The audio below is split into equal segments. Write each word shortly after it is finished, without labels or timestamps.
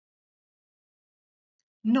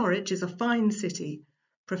Norwich is a fine city.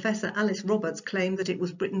 Professor Alice Roberts claimed that it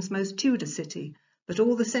was Britain's most Tudor city, but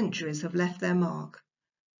all the centuries have left their mark.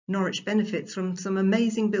 Norwich benefits from some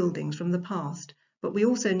amazing buildings from the past, but we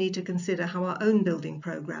also need to consider how our own building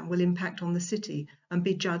programme will impact on the city and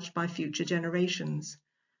be judged by future generations.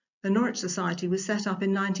 The Norwich Society was set up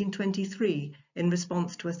in 1923 in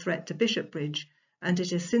response to a threat to Bishopbridge, and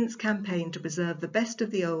it has since campaigned to preserve the best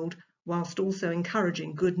of the old whilst also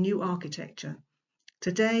encouraging good new architecture.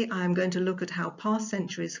 Today I am going to look at how past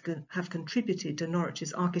centuries have contributed to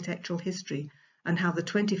Norwich's architectural history and how the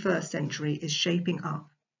 21st century is shaping up.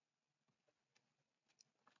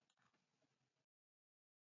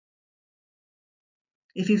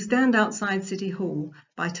 If you stand outside City Hall,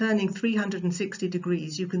 by turning 360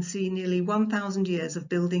 degrees you can see nearly 1,000 years of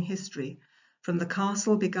building history, from the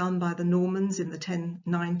castle begun by the Normans in the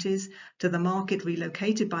 1090s to the market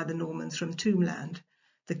relocated by the Normans from Tombland,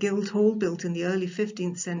 the Guildhall built in the early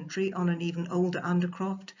 15th century on an even older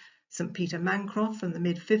undercroft, St Peter Mancroft from the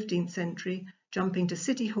mid-15th century, jumping to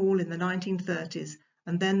City Hall in the 1930s,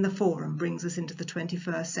 and then the Forum brings us into the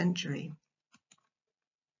 21st century.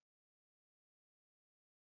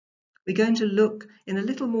 We're going to look in a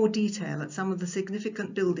little more detail at some of the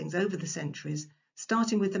significant buildings over the centuries,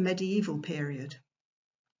 starting with the medieval period.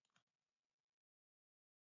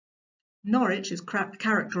 Norwich is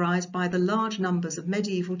characterised by the large numbers of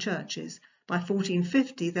medieval churches. By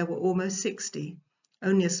 1450 there were almost 60.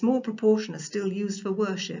 Only a small proportion are still used for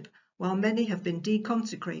worship, while many have been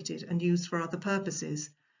deconsecrated and used for other purposes.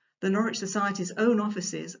 The Norwich Society's own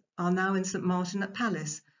offices are now in St Martin at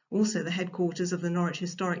Palace, also the headquarters of the Norwich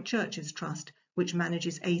Historic Churches Trust, which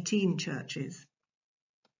manages 18 churches.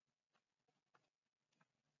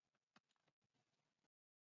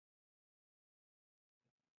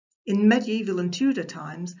 In medieval and Tudor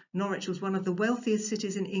times, Norwich was one of the wealthiest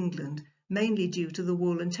cities in England, mainly due to the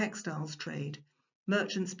wool and textiles trade.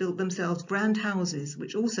 Merchants built themselves grand houses,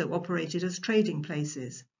 which also operated as trading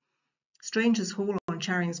places. Strangers' Hall on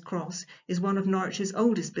Charing's Cross is one of Norwich's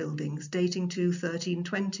oldest buildings, dating to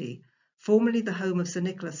 1320, formerly the home of Sir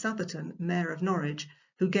Nicholas Southerton, Mayor of Norwich,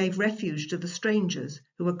 who gave refuge to the strangers,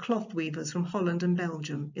 who were cloth weavers from Holland and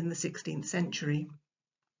Belgium in the 16th century.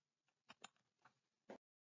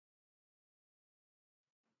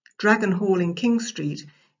 Dragon Hall in King Street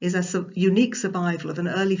is a unique survival of an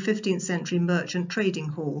early 15th century merchant trading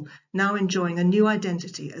hall, now enjoying a new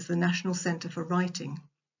identity as the National Centre for Writing.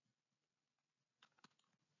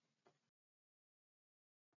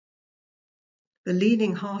 The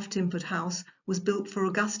leaning half-timbered house was built for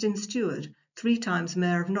Augustine Stewart, 3 times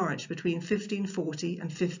Mayor of Norwich between 1540 and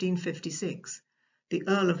 1556. The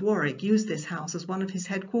Earl of Warwick used this house as one of his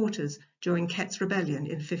headquarters during Kett's Rebellion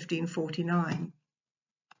in 1549.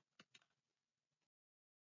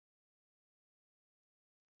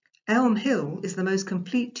 Elm Hill is the most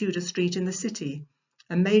complete Tudor street in the city.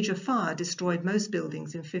 A major fire destroyed most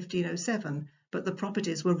buildings in 1507, but the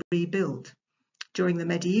properties were rebuilt. During the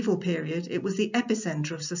medieval period, it was the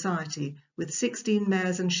epicentre of society, with 16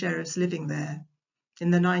 mayors and sheriffs living there.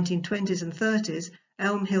 In the 1920s and 30s,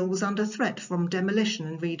 Elm Hill was under threat from demolition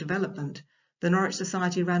and redevelopment. The Norwich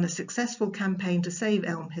Society ran a successful campaign to save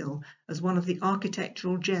Elm Hill as one of the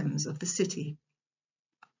architectural gems of the city.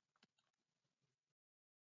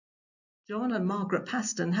 John and Margaret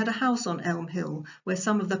Paston had a house on Elm Hill where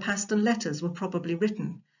some of the Paston letters were probably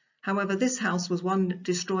written. However, this house was one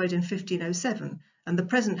destroyed in 1507, and the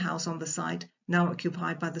present house on the site, now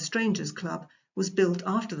occupied by the Strangers' Club, was built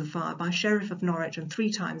after the fire by Sheriff of Norwich and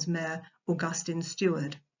 3 times Mayor Augustine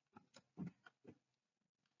Stewart.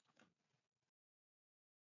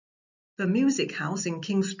 The Music House in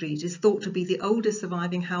King Street is thought to be the oldest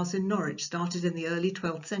surviving house in Norwich, started in the early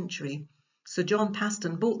 12th century. Sir John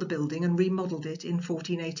Paston bought the building and remodelled it in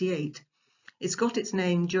 1488. It's got its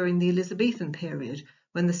name during the Elizabethan period,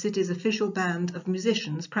 when the city's official band of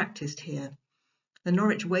musicians practised here. The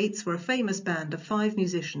Norwich Waits were a famous band of 5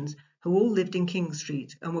 musicians who all lived in King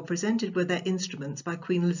Street and were presented with their instruments by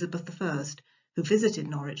Queen Elizabeth I, who visited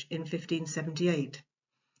Norwich in 1578.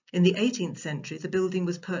 In the 18th century, the building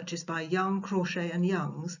was purchased by Young, Crawshay and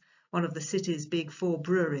Young's, one of the city's big 4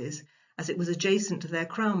 breweries, as it was adjacent to their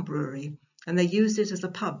Crown Brewery, and they used it as a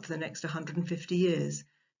pub for the next 150 years.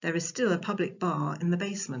 There is still a public bar in the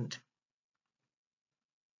basement.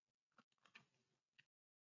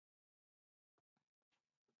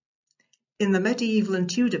 In the medieval and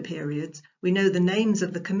Tudor periods, we know the names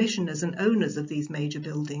of the commissioners and owners of these major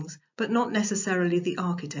buildings, but not necessarily the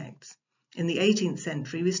architects. In the 18th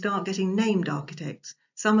century, we start getting named architects,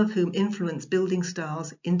 some of whom influence building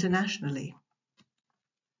styles internationally.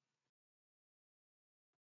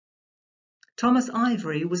 Thomas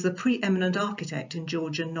Ivory was the preeminent architect in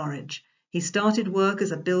Georgian Norwich. He started work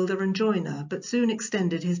as a builder and joiner, but soon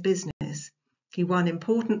extended his business. He won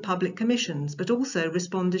important public commissions, but also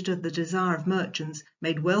responded to the desire of merchants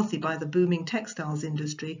made wealthy by the booming textiles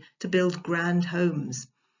industry to build grand homes.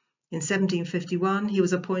 In 1751, he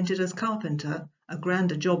was appointed as carpenter, a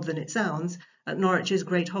grander job than it sounds, at Norwich's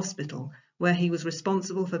Great Hospital, where he was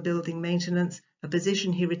responsible for building maintenance, a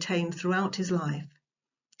position he retained throughout his life.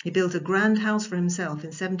 He built a grand house for himself in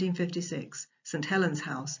 1756, St Helen's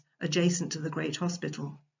House, adjacent to the Great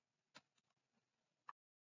Hospital.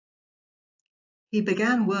 He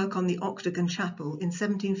began work on the Octagon Chapel in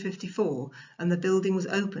 1754, and the building was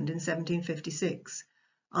opened in 1756.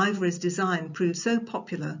 Ivory's design proved so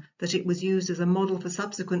popular that it was used as a model for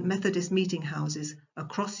subsequent Methodist meeting houses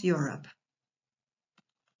across Europe.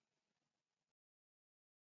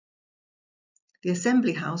 The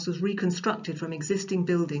Assembly House was reconstructed from existing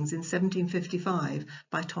buildings in 1755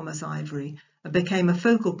 by Thomas Ivory and became a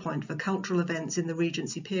focal point for cultural events in the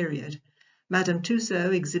Regency period. Madame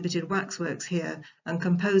Tussaud exhibited waxworks here, and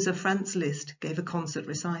composer Franz Liszt gave a concert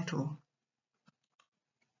recital.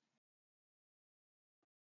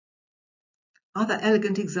 Other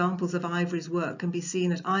elegant examples of Ivory's work can be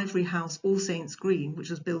seen at Ivory House, All Saints Green, which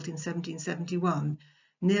was built in 1771,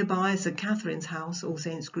 nearby St Catherine's House, All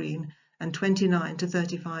Saints Green, and 29 to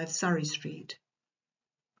 35 Surrey Street.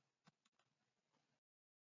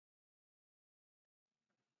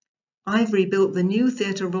 Ivory built the new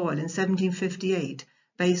Theatre Royal in 1758,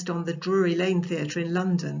 based on the Drury Lane Theatre in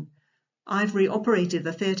London. Ivory operated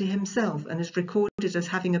the theatre himself and is recorded as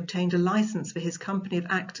having obtained a licence for his company of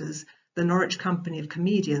actors, the Norwich Company of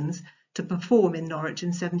Comedians, to perform in Norwich in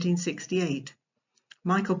 1768.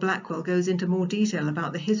 Michael Blackwell goes into more detail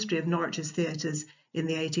about the history of Norwich's theatres in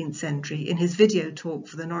the 18th century in his video talk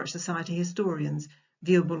for the Norwich Society historians,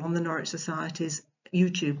 viewable on the Norwich Society's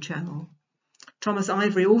YouTube channel. Thomas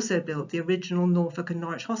Ivory also built the original Norfolk and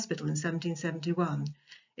Norwich Hospital in 1771.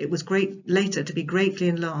 It was later to be greatly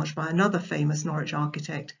enlarged by another famous Norwich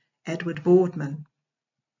architect, Edward Boardman.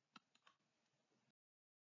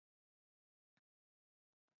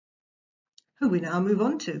 Who we now move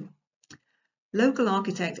on to. Local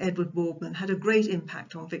architect Edward Boardman had a great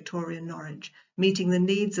impact on Victorian Norwich, meeting the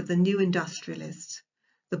needs of the new industrialists.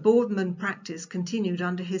 The Boardman practice continued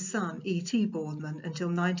under his son, E.T. Boardman, until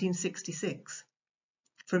 1966.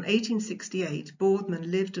 From 1868, Boardman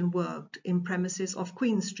lived and worked in premises off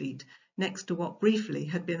Queen Street, next to what briefly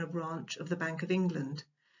had been a branch of the Bank of England.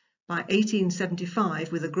 By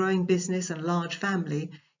 1875, with a growing business and large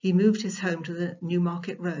family, he moved his home to the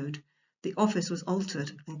Newmarket Road. The office was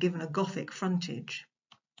altered and given a Gothic frontage.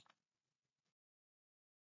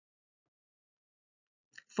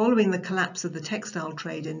 Following the collapse of the textile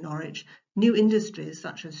trade in Norwich, new industries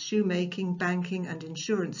such as shoemaking, banking and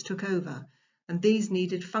insurance took over, and these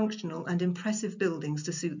needed functional and impressive buildings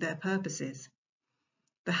to suit their purposes.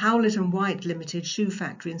 The Howlett and White Limited shoe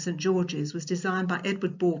factory in St George's was designed by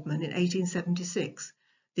Edward Boardman in 1876.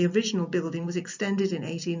 The original building was extended in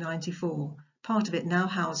 1894. Part of it now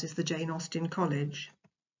houses the Jane Austen College.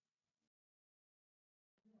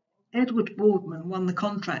 Edward Boardman won the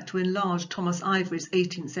contract to enlarge Thomas Ivory's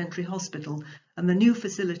 18th century hospital, and the new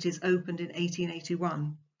facilities opened in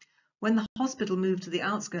 1881. When the hospital moved to the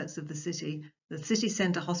outskirts of the city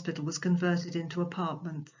centre hospital was converted into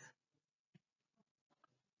apartments.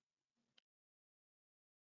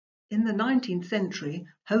 In the 19th century,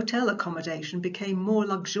 hotel accommodation became more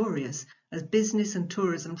luxurious as business and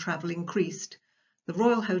tourism travel increased. The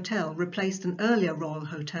Royal Hotel replaced an earlier Royal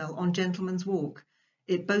Hotel on Gentleman's Walk.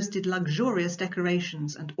 It boasted luxurious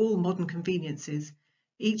decorations and all modern conveniences.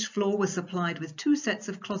 Each floor was supplied with 2 sets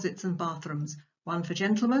of closets and bathrooms, one for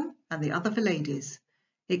gentlemen and the other for ladies.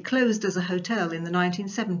 It closed as a hotel in the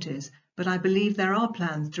 1970s, but I believe there are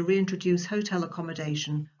plans to reintroduce hotel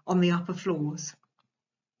accommodation on the upper floors.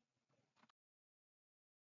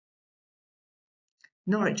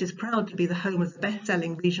 Norwich is proud to be the home of the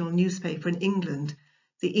best-selling regional newspaper in England.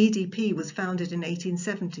 The EDP was founded in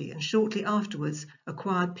 1870 and shortly afterwards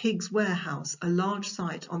acquired Pigg's Warehouse, a large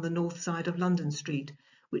site on the north side of London Street,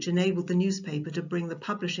 which enabled the newspaper to bring the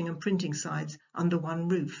publishing and printing sides under one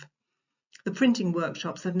roof. The printing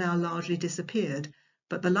workshops have now largely disappeared,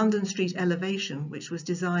 but the London Street elevation, which was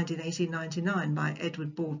designed in 1899 by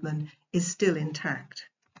Edward Boardman, is still intact.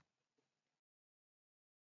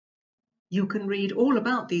 You can read all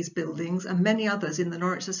about these buildings and many others in the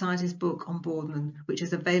Norwich Society's book on Boardman, which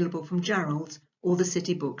is available from Gerald's or the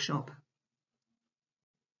City Bookshop.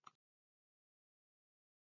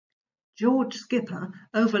 George Skipper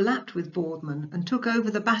overlapped with Boardman and took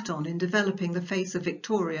over the baton in developing the face of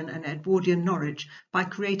Victorian and Edwardian Norwich by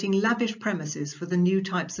creating lavish premises for the new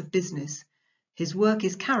types of business. His work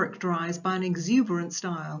is characterised by an exuberant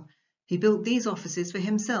style. He built these offices for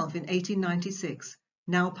himself in 1896,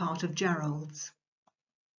 now part of Gerald's.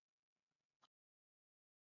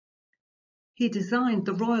 He designed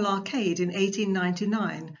the Royal Arcade in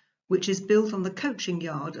 1899, which is built on the coaching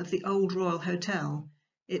yard of the Old Royal Hotel.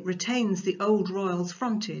 It retains the Old Royal's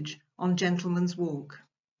frontage on Gentleman's Walk.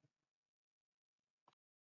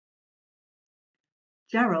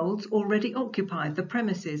 Gerald's already occupied the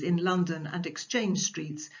premises in London and Exchange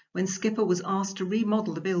Streets when Skipper was asked to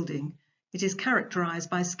remodel the building. It is characterised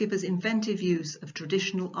by Skipper's inventive use of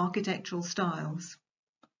traditional architectural styles.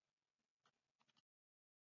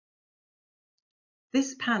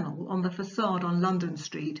 This panel on the facade on London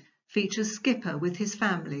Street features Skipper with his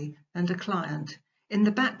family and a client. In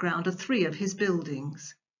the background are three of his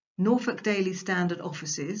buildings: Norfolk Daily Standard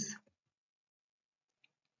offices,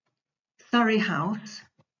 Surrey House,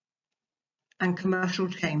 and commercial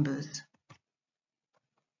chambers.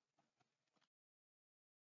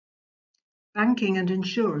 Banking and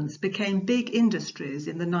insurance became big industries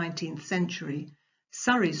in the 19th century.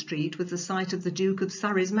 Surrey Street was the site of the Duke of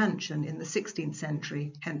Surrey's mansion in the 16th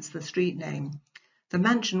century, hence the street name. The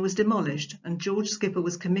mansion was demolished and George Skipper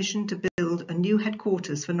was commissioned to build a new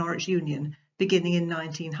headquarters for Norwich Union, beginning in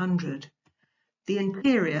 1900. The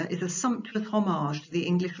interior is a sumptuous homage to the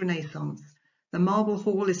English Renaissance. The marble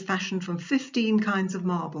hall is fashioned from 15 kinds of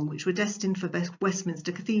marble which were destined for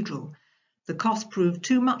Westminster Cathedral. The cost proved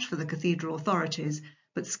too much for the cathedral authorities,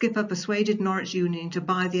 but Skipper persuaded Norwich Union to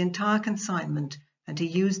buy the entire consignment, and he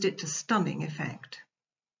used it to stunning effect.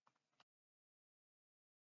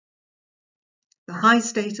 The high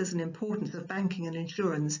status and importance of banking and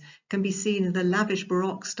insurance can be seen in the lavish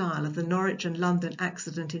Baroque style of the Norwich and London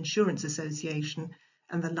Accident Insurance Association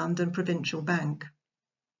and the London Provincial Bank.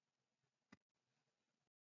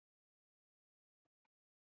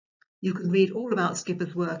 You can read all about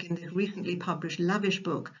Skipper's work in this recently published lavish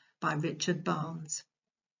book by Richard Barnes.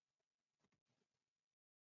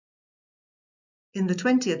 In the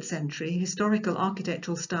 20th century, historical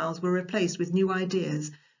architectural styles were replaced with new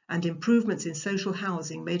ideas, and improvements in social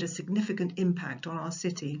housing made a significant impact on our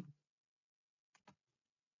city.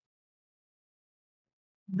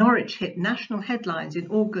 Norwich hit national headlines in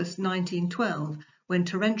August 1912 when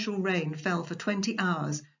torrential rain fell for 20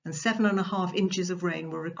 hours and 7.5 inches of rain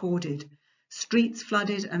were recorded. Streets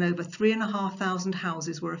flooded and over 3,500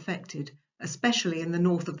 houses were affected, especially in the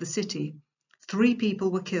north of the city. 3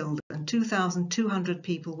 people were killed and 2,200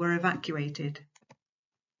 people were evacuated.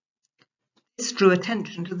 This drew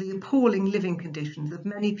attention to the appalling living conditions of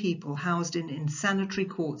many people housed in insanitary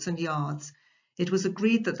courts and yards. It was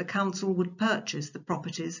agreed that the council would purchase the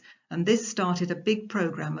properties, and this started a big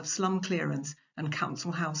programme of slum clearance and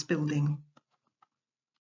council house building.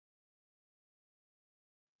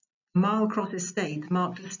 Mile Cross Estate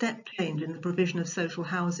marked a step change in the provision of social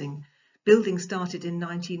housing. Building started in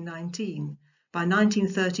 1919. By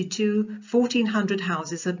 1932, 1,400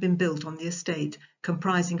 houses had been built on the estate,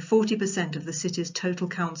 comprising 40% of the city's total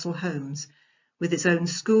council homes, with its own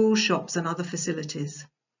schools, shops and other facilities.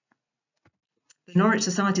 The Norwich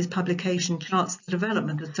Society's publication charts the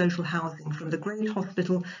development of social housing from the Great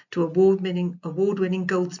Hospital to award-winning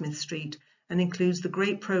Goldsmith Street, and includes the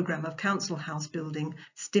great programme of council house building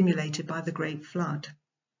stimulated by the Great Flood.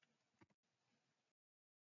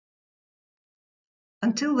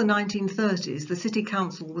 Until the 1930s, the City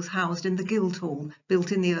Council was housed in the Guildhall,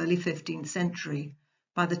 built in the early 15th century.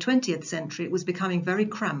 By the 20th century, it was becoming very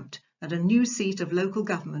cramped, and a new seat of local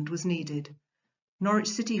government was needed. Norwich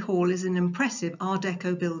City Hall is an impressive Art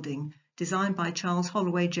Deco building, designed by Charles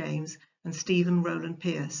Holloway James and Stephen Rowland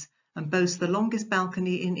Pearce, and boasts the longest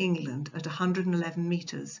balcony in England at 111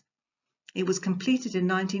 metres. It was completed in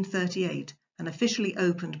 1938 and officially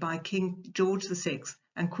opened by King George VI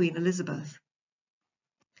and Queen Elizabeth.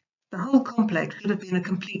 The whole complex should have been a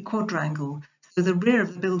complete quadrangle, so the rear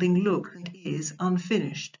of the building looks and is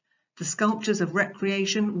unfinished. The sculptures of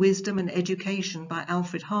recreation, wisdom and education by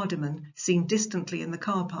Alfred Hardiman, seen distantly in the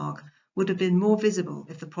car park, would have been more visible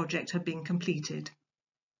if the project had been completed.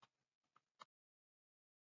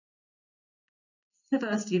 The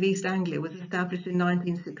University of East Anglia was established in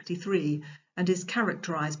 1963 and is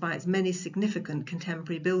characterised by its many significant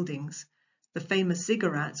contemporary buildings. The famous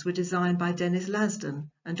ziggurats were designed by Dennis Lasdon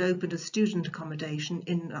and opened as student accommodation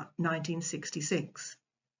in 1966.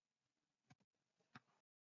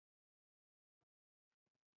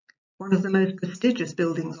 One of the most prestigious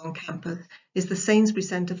buildings on campus is the Sainsbury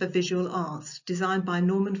Centre for Visual Arts, designed by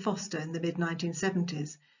Norman Foster in the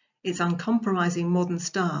mid-1970s. Its uncompromising modern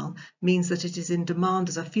style means that it is in demand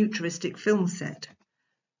as a futuristic film set.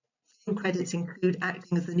 Film credits include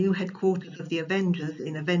acting as the new headquarters of the Avengers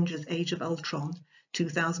in Avengers Age of Ultron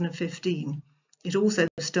 2015. It also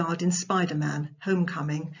starred in Spider-Man: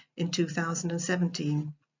 Homecoming in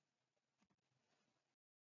 2017.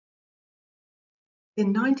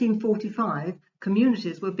 In 1945,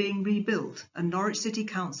 communities were being rebuilt and Norwich City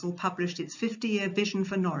Council published its 50-year vision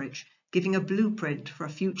for Norwich, giving a blueprint for a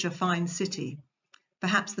future fine city.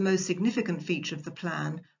 Perhaps the most significant feature of the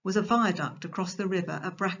plan was a viaduct across the river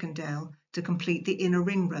at Brackendale to complete the inner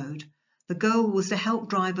ring road. The goal was to help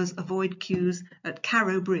drivers avoid queues at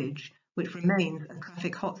Carrow Bridge, which remains a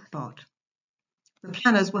traffic hotspot. The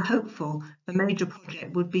planners were hopeful the major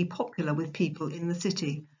project would be popular with people in the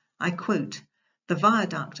city. I quote, "The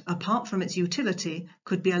viaduct, apart from its utility,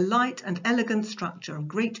 could be a light and elegant structure of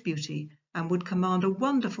great beauty and would command a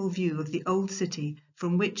wonderful view of the old city,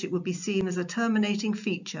 from which it would be seen as a terminating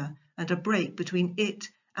feature and a break between it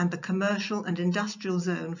and the commercial and industrial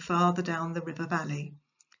zone farther down the river valley.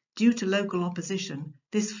 Due to local opposition,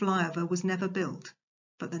 this flyover was never built,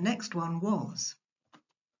 but the next one was."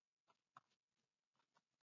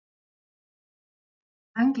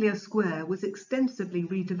 Anglia Square was extensively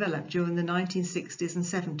redeveloped during the 1960s and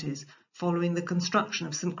 70s following the construction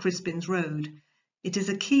of St Crispin's Road. It is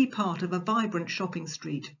a key part of a vibrant shopping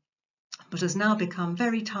street, but has now become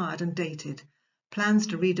very tired and dated. Plans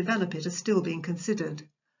to redevelop it are still being considered.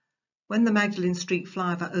 When the Magdalen Street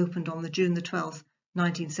flyover opened on June 12,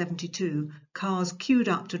 1972, cars queued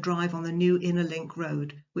up to drive on the new Inner Link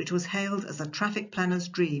Road, which was hailed as a traffic planner's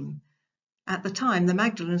dream. At the time, the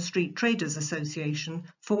Magdalen Street Traders Association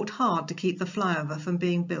fought hard to keep the flyover from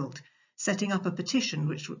being built, setting up a petition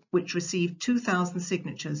which received 2,000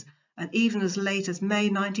 signatures, and even as late as May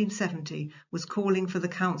 1970 was calling for the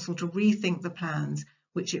council to rethink the plans,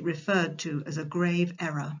 which it referred to as a grave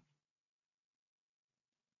error.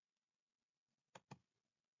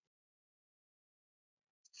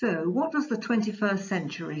 So, what does the 21st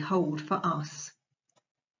century hold for us?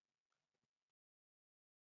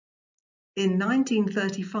 In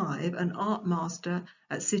 1935, an art master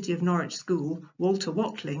at City of Norwich School, Walter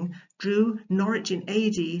Watling, drew Norwich in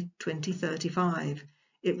AD 2035.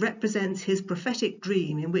 It represents his prophetic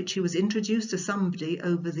dream in which he was introduced to somebody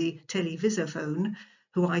over the televisophone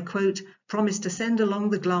who, I quote, "promised to send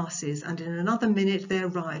along the glasses, and in another minute they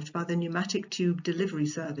arrived by the pneumatic tube delivery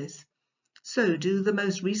service." So do the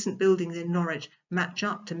most recent buildings in Norwich match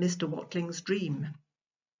up to Mr. Watling's dream?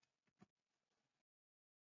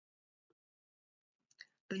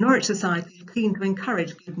 The Norwich Society is keen to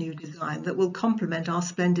encourage good new design that will complement our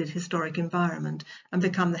splendid historic environment and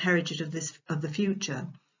become the heritage of the future.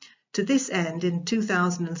 To this end, in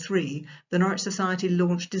 2003, the Norwich Society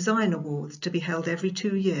launched Design Awards to be held every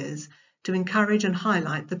 2 years to encourage and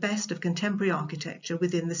highlight the best of contemporary architecture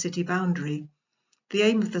within the city boundary. The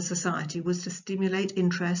aim of the Society was to stimulate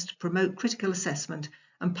interest, promote critical assessment,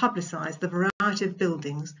 and publicise the variety of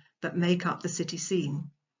buildings that make up the city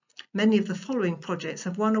scene. Many of the following projects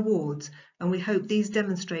have won awards, and we hope these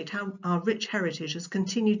demonstrate how our rich heritage has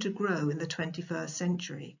continued to grow in the 21st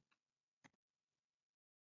century.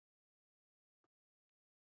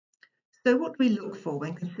 So what do we look for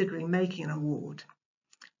when considering making an award?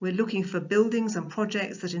 We're looking for buildings and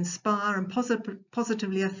projects that inspire and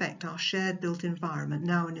positively affect our shared built environment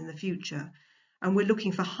now and in the future. And we're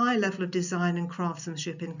looking for high level of design and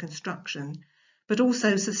craftsmanship in construction, but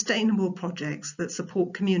also sustainable projects that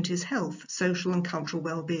support communities' health, social and cultural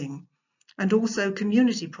well-being, and also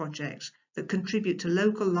community projects that contribute to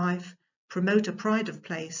local life, promote a pride of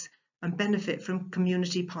place, and benefit from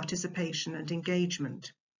community participation and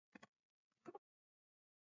engagement.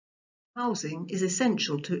 Housing is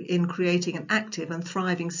essential in creating an active and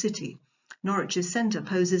thriving city. Norwich's centre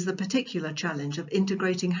poses the particular challenge of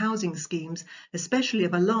integrating housing schemes, especially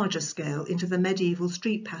of a larger scale, into the medieval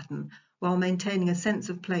street pattern, while maintaining a sense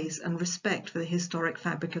of place and respect for the historic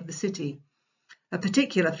fabric of the city. A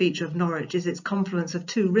particular feature of Norwich is its confluence of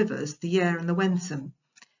 2 rivers, the Yare and the Wensum.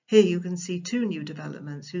 Here you can see 2 new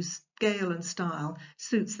developments whose scale and style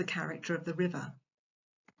suits the character of the river.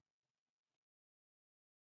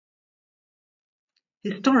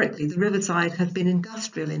 Historically, the riverside has been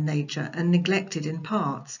industrial in nature and neglected in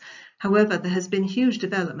parts. However, there has been huge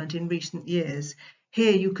development in recent years.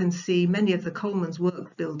 Here you can see many of the Coleman's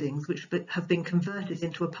Works buildings which have been converted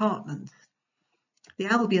into apartments. The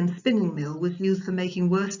Albion spinning mill was used for making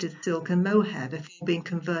worsted silk and mohair before being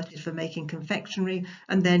converted for making confectionery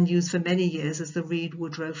and then used for many years as the Reed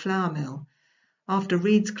Woodrow flour mill. After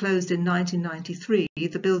Reed's closed in 1993,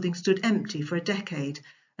 the building stood empty for a decade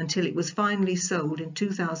until it was finally sold in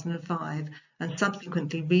 2005 and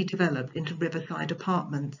subsequently redeveloped into riverside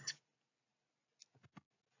apartments.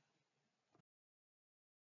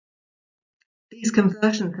 These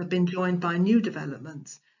conversions have been joined by new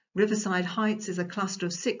developments. Riverside Heights is a cluster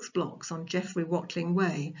of 6 blocks on Geoffrey Watling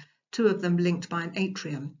Way, 2 of them linked by an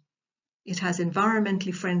atrium. It has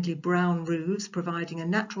environmentally friendly brown roofs, providing a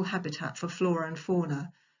natural habitat for flora and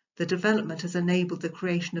fauna. The development has enabled the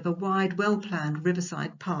creation of a wide, well-planned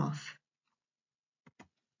riverside path.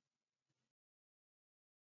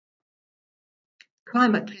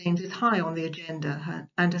 Climate change is high on the agenda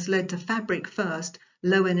and has led to fabric-first,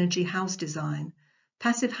 low-energy house design.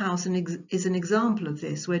 Passive housing is an example of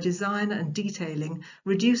this, where design and detailing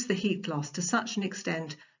reduce the heat loss to such an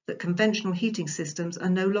extent that conventional heating systems are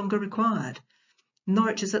no longer required.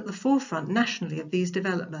 Norwich is at the forefront nationally of these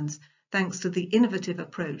developments, thanks to the innovative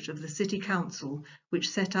approach of the City Council, which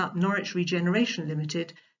set up Norwich Regeneration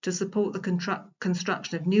Limited to support the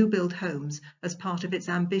construction of new build homes as part of its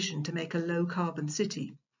ambition to make a low-carbon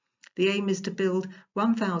city. The aim is to build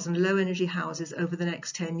 1,000 low-energy houses over the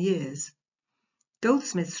next 10 years.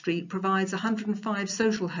 Goldsmith Street provides 105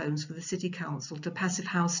 social homes for the City Council to passive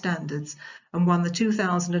house standards and won the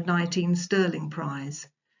 2019 Sterling Prize.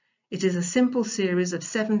 It is a simple series of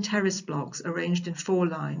 7 terrace blocks arranged in 4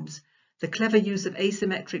 lines. The clever use of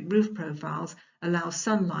asymmetric roof profiles allows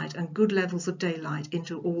sunlight and good levels of daylight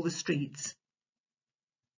into all the streets.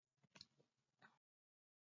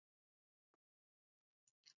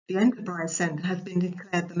 The Enterprise Centre has been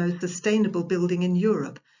declared the most sustainable building in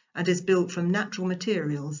Europe and is built from natural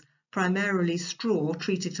materials, primarily straw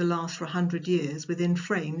treated to last for 100 years within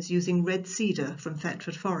frames using red cedar from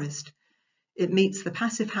Thetford Forest. It meets the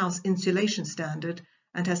Passive House insulation standard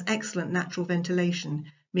and has excellent natural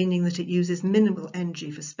ventilation, meaning that it uses minimal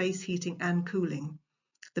energy for space heating and cooling.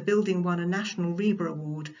 The building won a National REBA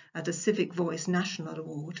Award and a Civic Voice National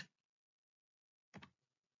Award.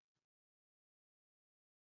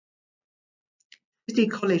 City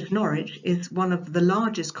College Norwich is one of the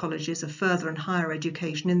largest colleges of further and higher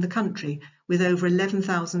education in the country, with over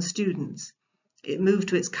 11,000 students. It moved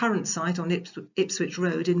to its current site on Ipswich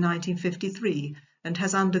Road in 1953 and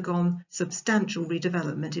has undergone substantial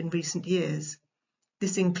redevelopment in recent years.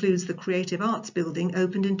 This includes the Creative Arts Building,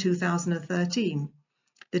 opened in 2013.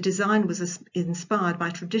 The design was inspired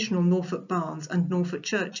by traditional Norfolk barns and Norfolk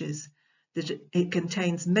churches. It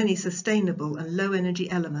contains many sustainable and low-energy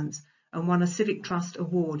elements and won a Civic Trust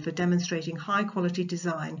Award for demonstrating high-quality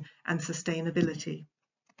design and sustainability.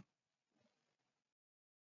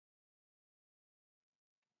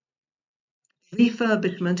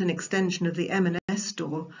 Refurbishment and extension of the M&S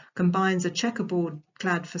store combines a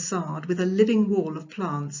checkerboard-clad facade with a living wall of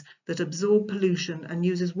plants that absorb pollution and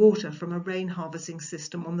uses water from a rain harvesting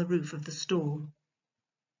system on the roof of the store.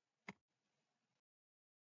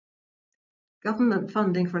 Government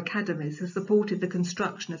funding for academies has supported the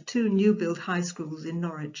construction of 2 new build high schools in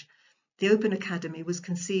Norwich. The Open Academy was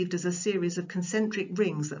conceived as a series of concentric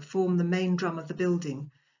rings that form the main drum of the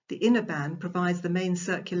building. The inner band provides the main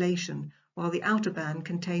circulation, while the outer band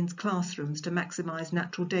contains classrooms to maximise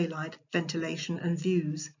natural daylight, ventilation and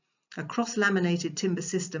views. A cross-laminated timber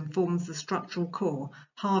system forms the structural core,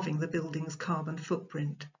 halving the building's carbon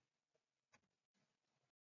footprint.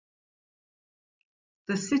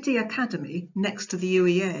 The City Academy, next to the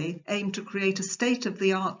UEA, aimed to create a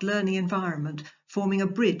state-of-the-art learning environment, forming a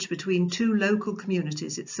bridge between 2 local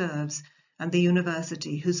communities it serves and the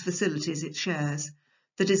university, whose facilities it shares.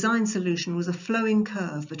 The design solution was a flowing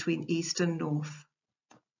curve between east and north.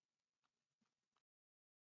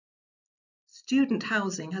 Student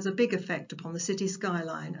housing has a big effect upon the city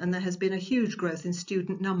skyline, and there has been a huge growth in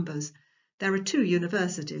student numbers. There are 2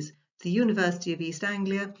 universities, the University of East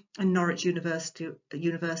Anglia and Norwich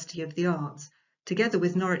University of the Arts. Together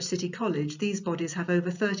with Norwich City College, these bodies have over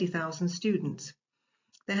 30,000 students.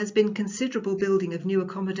 There has been considerable building of new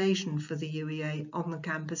accommodation for the UEA on the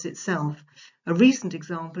campus itself. A recent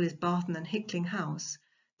example is Barton and Hickling House.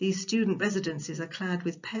 These student residences are clad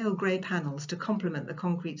with pale grey panels to complement the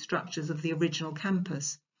concrete structures of the original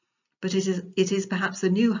campus. But it is perhaps the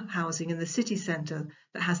new housing in the city centre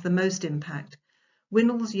that has the most impact.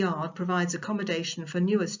 Winnall's Yard provides accommodation for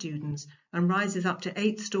newer students and rises up to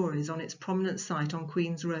 8 stories on its prominent site on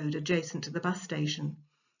Queen's Road, adjacent to the bus station.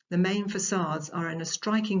 The main facades are in a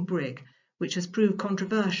striking brick, which has proved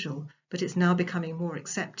controversial, but it's now becoming more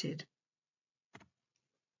accepted.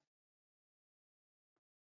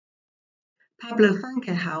 Pablo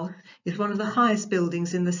Fanque House is one of the highest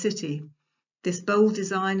buildings in the city. This bold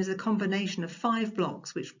design is a combination of 5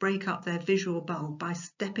 blocks which break up their visual bulk by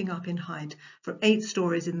stepping up in height from 8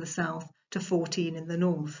 stories in the south to 14 in the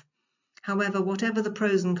north. However, whatever the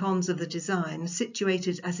pros and cons of the design,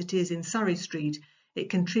 situated as it is in Surrey Street,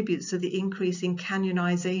 it contributes to the increasing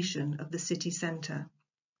canyonisation of the city centre.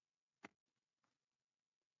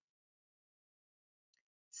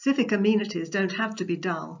 Civic amenities don't have to be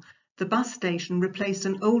dull. The bus station replaced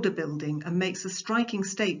an older building and makes a striking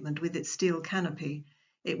statement with its steel canopy.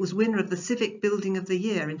 It was winner of the Civic Building of the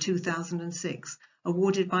Year in 2006,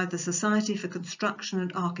 awarded by the Society for Construction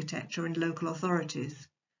and Architecture and local authorities.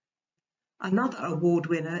 Another award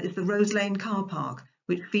winner is the Rose Lane car park,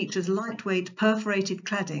 which features lightweight perforated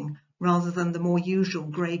cladding rather than the more usual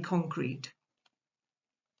grey concrete.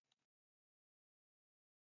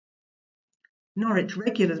 Norwich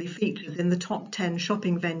regularly features in the top 10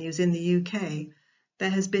 shopping venues in the UK. There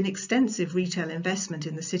has been extensive retail investment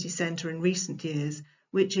in the city centre in recent years,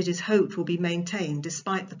 which it is hoped will be maintained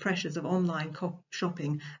despite the pressures of online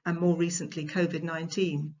shopping and more recently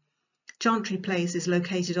COVID-19. Chantry Place is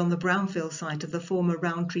located on the brownfield site of the former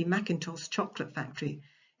Rowntree Macintosh chocolate factory.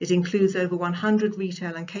 It includes over 100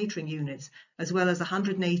 retail and catering units, as well as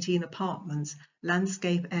 118 apartments,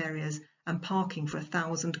 landscape areas and parking for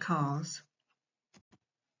 1,000 cars.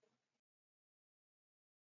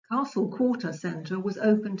 Castle Quarter Centre was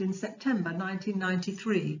opened in September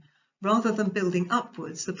 1993. Rather than building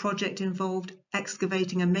upwards, the project involved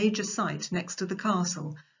excavating a major site next to the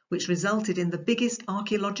castle, which resulted in the biggest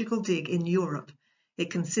archaeological dig in Europe.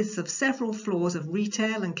 It consists of several floors of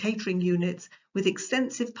retail and catering units with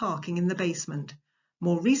extensive parking in the basement.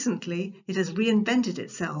 More recently, it has reinvented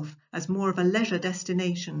itself as more of a leisure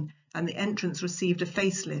destination, and the entrance received a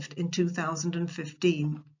facelift in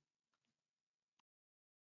 2015.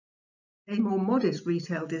 A more modest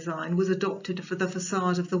retail design was adopted for the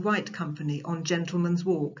facade of the White Company on Gentleman's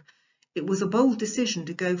Walk. It was a bold decision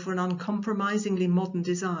to go for an uncompromisingly modern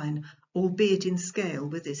design, albeit in scale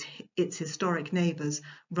with its historic neighbours,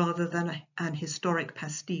 rather than an historic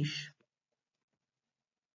pastiche.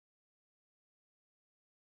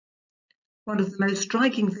 One of the most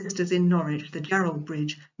striking vistas in Norwich, the Gerald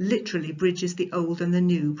Bridge, literally bridges the old and the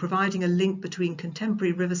new, providing a link between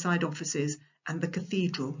contemporary riverside offices and the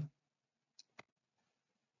cathedral.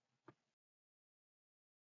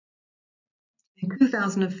 In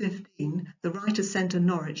 2015, the Writers' Centre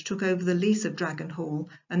Norwich took over the lease of Dragon Hall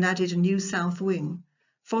and added a new south wing.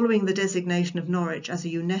 Following the designation of Norwich as a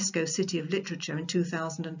UNESCO City of Literature in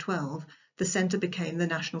 2012, the centre became the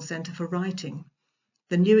National Centre for Writing.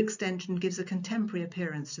 The new extension gives a contemporary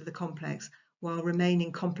appearance to the complex while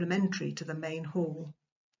remaining complementary to the main hall.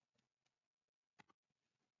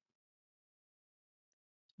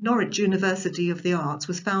 Norwich University of the Arts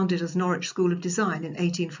was founded as Norwich School of Design in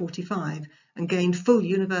 1845 and gained full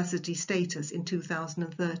university status in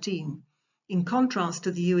 2013. In contrast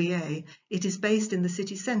to the UEA, it is based in the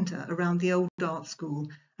city centre around the old art school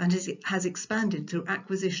and has expanded through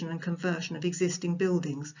acquisition and conversion of existing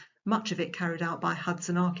buildings, much of it carried out by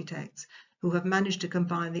Hudson architects, who have managed to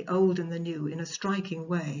combine the old and the new in a striking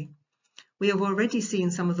way. We have already seen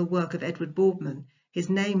some of the work of Edward Boardman. His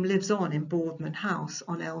name lives on in Boardman House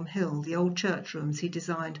on Elm Hill, the old church rooms he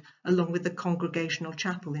designed along with the Congregational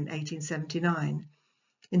Chapel in 1879.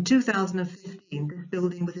 In 2015, this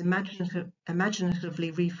building was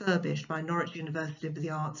imaginatively refurbished by Norwich University of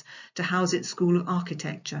the Arts to house its School of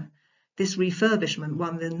Architecture. This refurbishment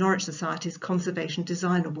won the Norwich Society's Conservation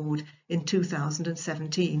Design Award in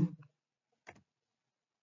 2017.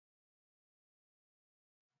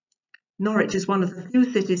 Norwich is one of the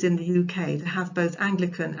few cities in the UK to have both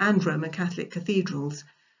Anglican and Roman Catholic cathedrals.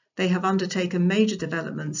 They have undertaken major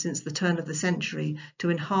developments since the turn of the century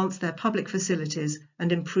to enhance their public facilities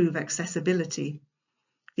and improve accessibility.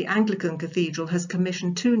 The Anglican Cathedral has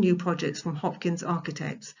commissioned 2 new projects from Hopkins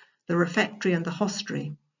architects, the refectory and the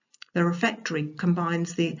hostelry. The refectory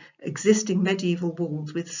combines the existing medieval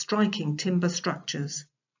walls with striking timber structures.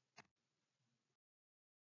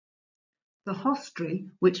 The hostelry,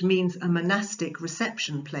 which means a monastic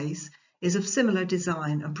reception place, is of similar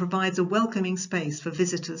design and provides a welcoming space for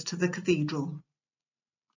visitors to the cathedral.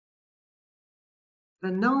 The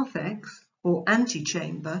narthex, or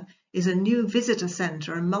antechamber, is a new visitor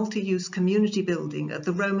centre and multi-use community building at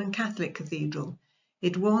the Roman Catholic Cathedral.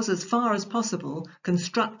 It was, as far as possible,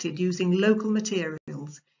 constructed using local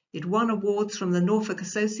materials. It won awards from the Norfolk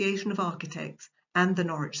Association of Architects and the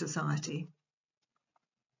Norwich Society.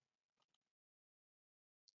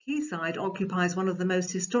 Quayside occupies one of the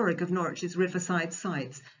most historic of Norwich's riverside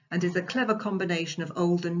sites and is a clever combination of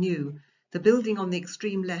old and new. The building on the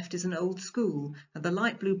extreme left is an old school, and the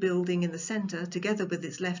light blue building in the centre, together with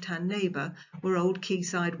its left-hand neighbour, were old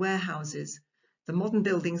quayside warehouses. The modern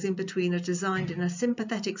buildings in between are designed in a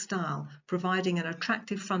sympathetic style, providing an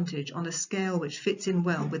attractive frontage on a scale which fits in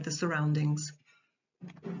well with the surroundings.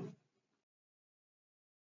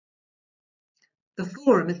 The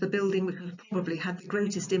Forum is the building which has probably had the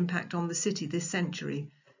greatest impact on the city this century.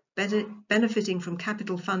 Benefiting from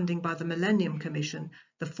capital funding by the Millennium Commission,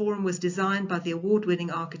 the Forum was designed by the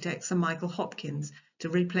award-winning architect Sir Michael Hopkins to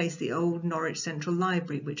replace the old Norwich Central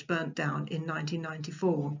Library, which burnt down in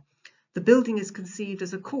 1994. The building is conceived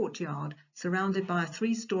as a courtyard surrounded by a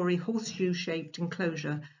three-storey horseshoe-shaped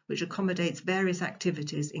enclosure which accommodates various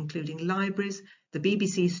activities, including libraries, the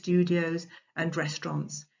BBC studios and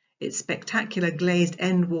restaurants. Its spectacular glazed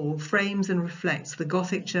end wall frames and reflects the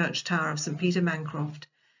Gothic church tower of St Peter Mancroft.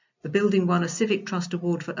 The building won a Civic Trust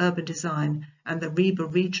Award for Urban Design and the Reba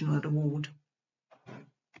Regional Award.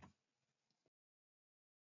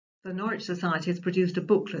 The Norwich Society has produced a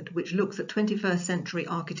booklet which looks at 21st century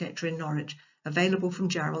architecture in Norwich, available from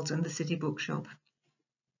Gerald's and the City Bookshop.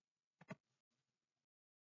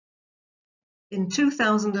 In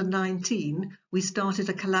 2019, we started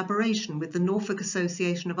a collaboration with the Norfolk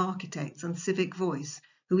Association of Architects and Civic Voice,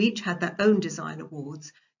 who each had their own design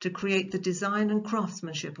awards, to create the Design and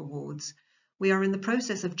Craftsmanship Awards. We are in the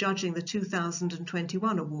process of judging the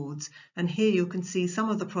 2021 awards, and here you can see some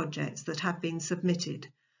of the projects that have been submitted.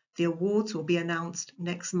 The awards will be announced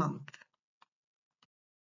next month.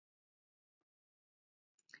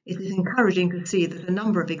 It is encouraging to see that a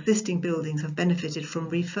number of existing buildings have benefited from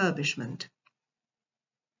refurbishment.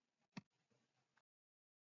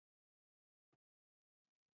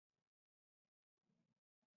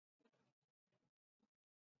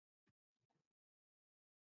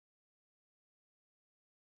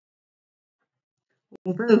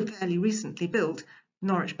 Although fairly recently built,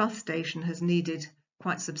 Norwich Bus Station has needed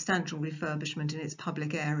quite substantial refurbishment in its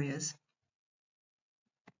public areas.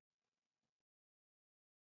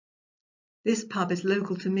 This pub is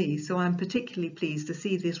local to me, so I am particularly pleased to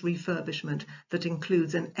see this refurbishment that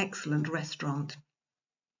includes an excellent restaurant.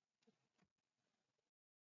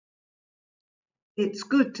 It's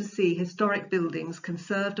good to see historic buildings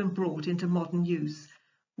conserved and brought into modern use.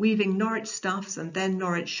 Weaving Norwich stuffs and then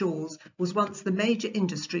Norwich shawls was once the major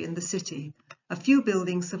industry in the city. A few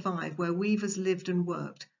buildings survive where weavers lived and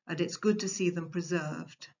worked, and it's good to see them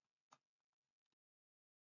preserved.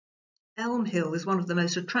 Elm Hill is one of the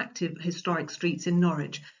most attractive historic streets in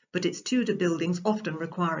Norwich, but its Tudor buildings often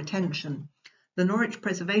require attention. The Norwich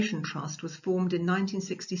Preservation Trust was formed in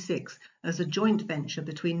 1966 as a joint venture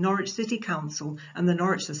between Norwich City Council and the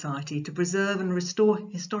Norwich Society to preserve and restore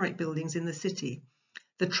historic buildings in the city.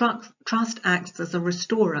 The trust acts as a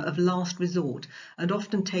restorer of last resort and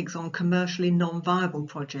often takes on commercially non-viable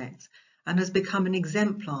projects, and has become an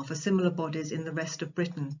exemplar for similar bodies in the rest of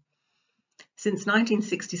Britain. Since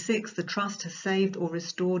 1966, the Trust has saved or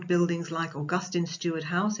restored buildings like Augustine Stewart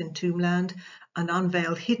House in Tombland and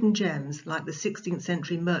unveiled hidden gems like the 16th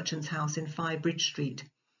century Merchant's House in 5 Bridge Street.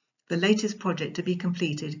 The latest project to be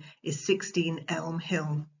completed is 16 Elm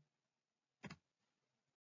Hill.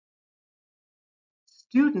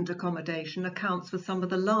 Student accommodation accounts for some of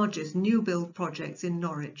the largest new build projects in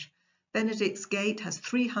Norwich. Benedict's Gate has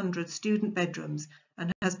 300 student bedrooms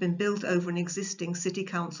and has been built over an existing City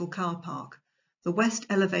Council car park. The west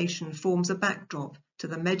elevation forms a backdrop to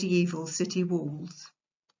the medieval city walls.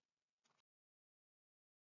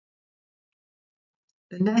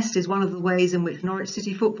 The Nest is one of the ways in which Norwich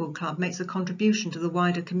City Football Club makes a contribution to the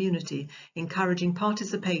wider community, encouraging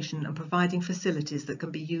participation and providing facilities that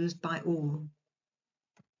can be used by all.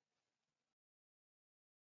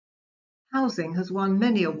 Housing has won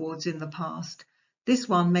many awards in the past. This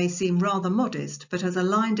one may seem rather modest, but has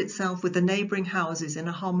aligned itself with the neighbouring houses in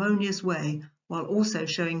a harmonious way, while also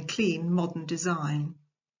showing clean modern design.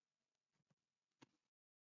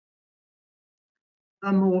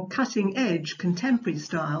 A more cutting-edge contemporary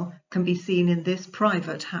style can be seen in this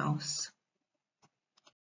private house.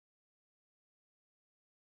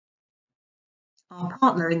 Our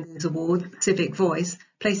partner in these awards, Civic Voice,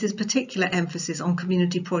 places particular emphasis on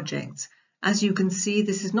community projects. As you can see,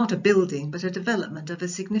 this is not a building, but a development of a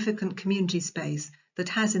significant community space that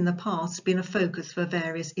has in the past been a focus for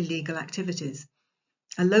various illegal activities.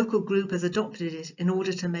 A local group has adopted it in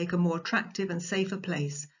order to make a more attractive and safer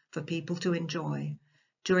place for people to enjoy.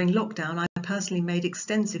 During lockdown, I personally made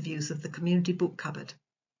extensive use of the community book cupboard.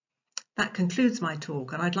 That concludes my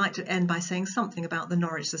talk, and I'd like to end by saying something about the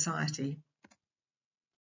Norwich Society.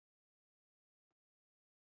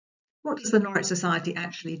 What does the Norwich Society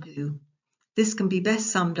actually do? This can be best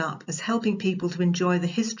summed up as helping people to enjoy the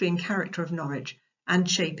history and character of Norwich and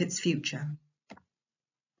shape its future.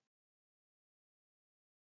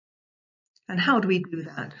 And how do we do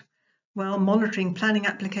that? Well, monitoring planning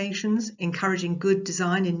applications, encouraging good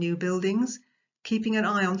design in new buildings, keeping an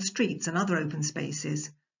eye on streets and other open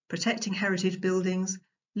spaces, protecting heritage buildings,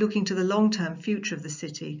 looking to the long-term future of the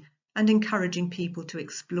city, and encouraging people to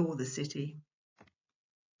explore the city.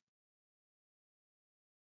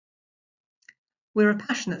 We're a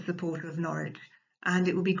passionate supporter of Norwich, and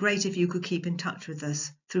it would be great if you could keep in touch with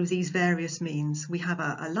us through these various means. We have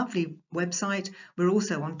a lovely website. We're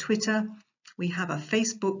also on Twitter. We have a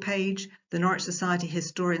Facebook page. The Norwich Society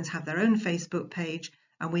historians have their own Facebook page,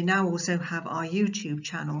 and we now also have our YouTube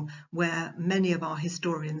channel where many of our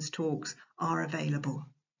historians' talks are available.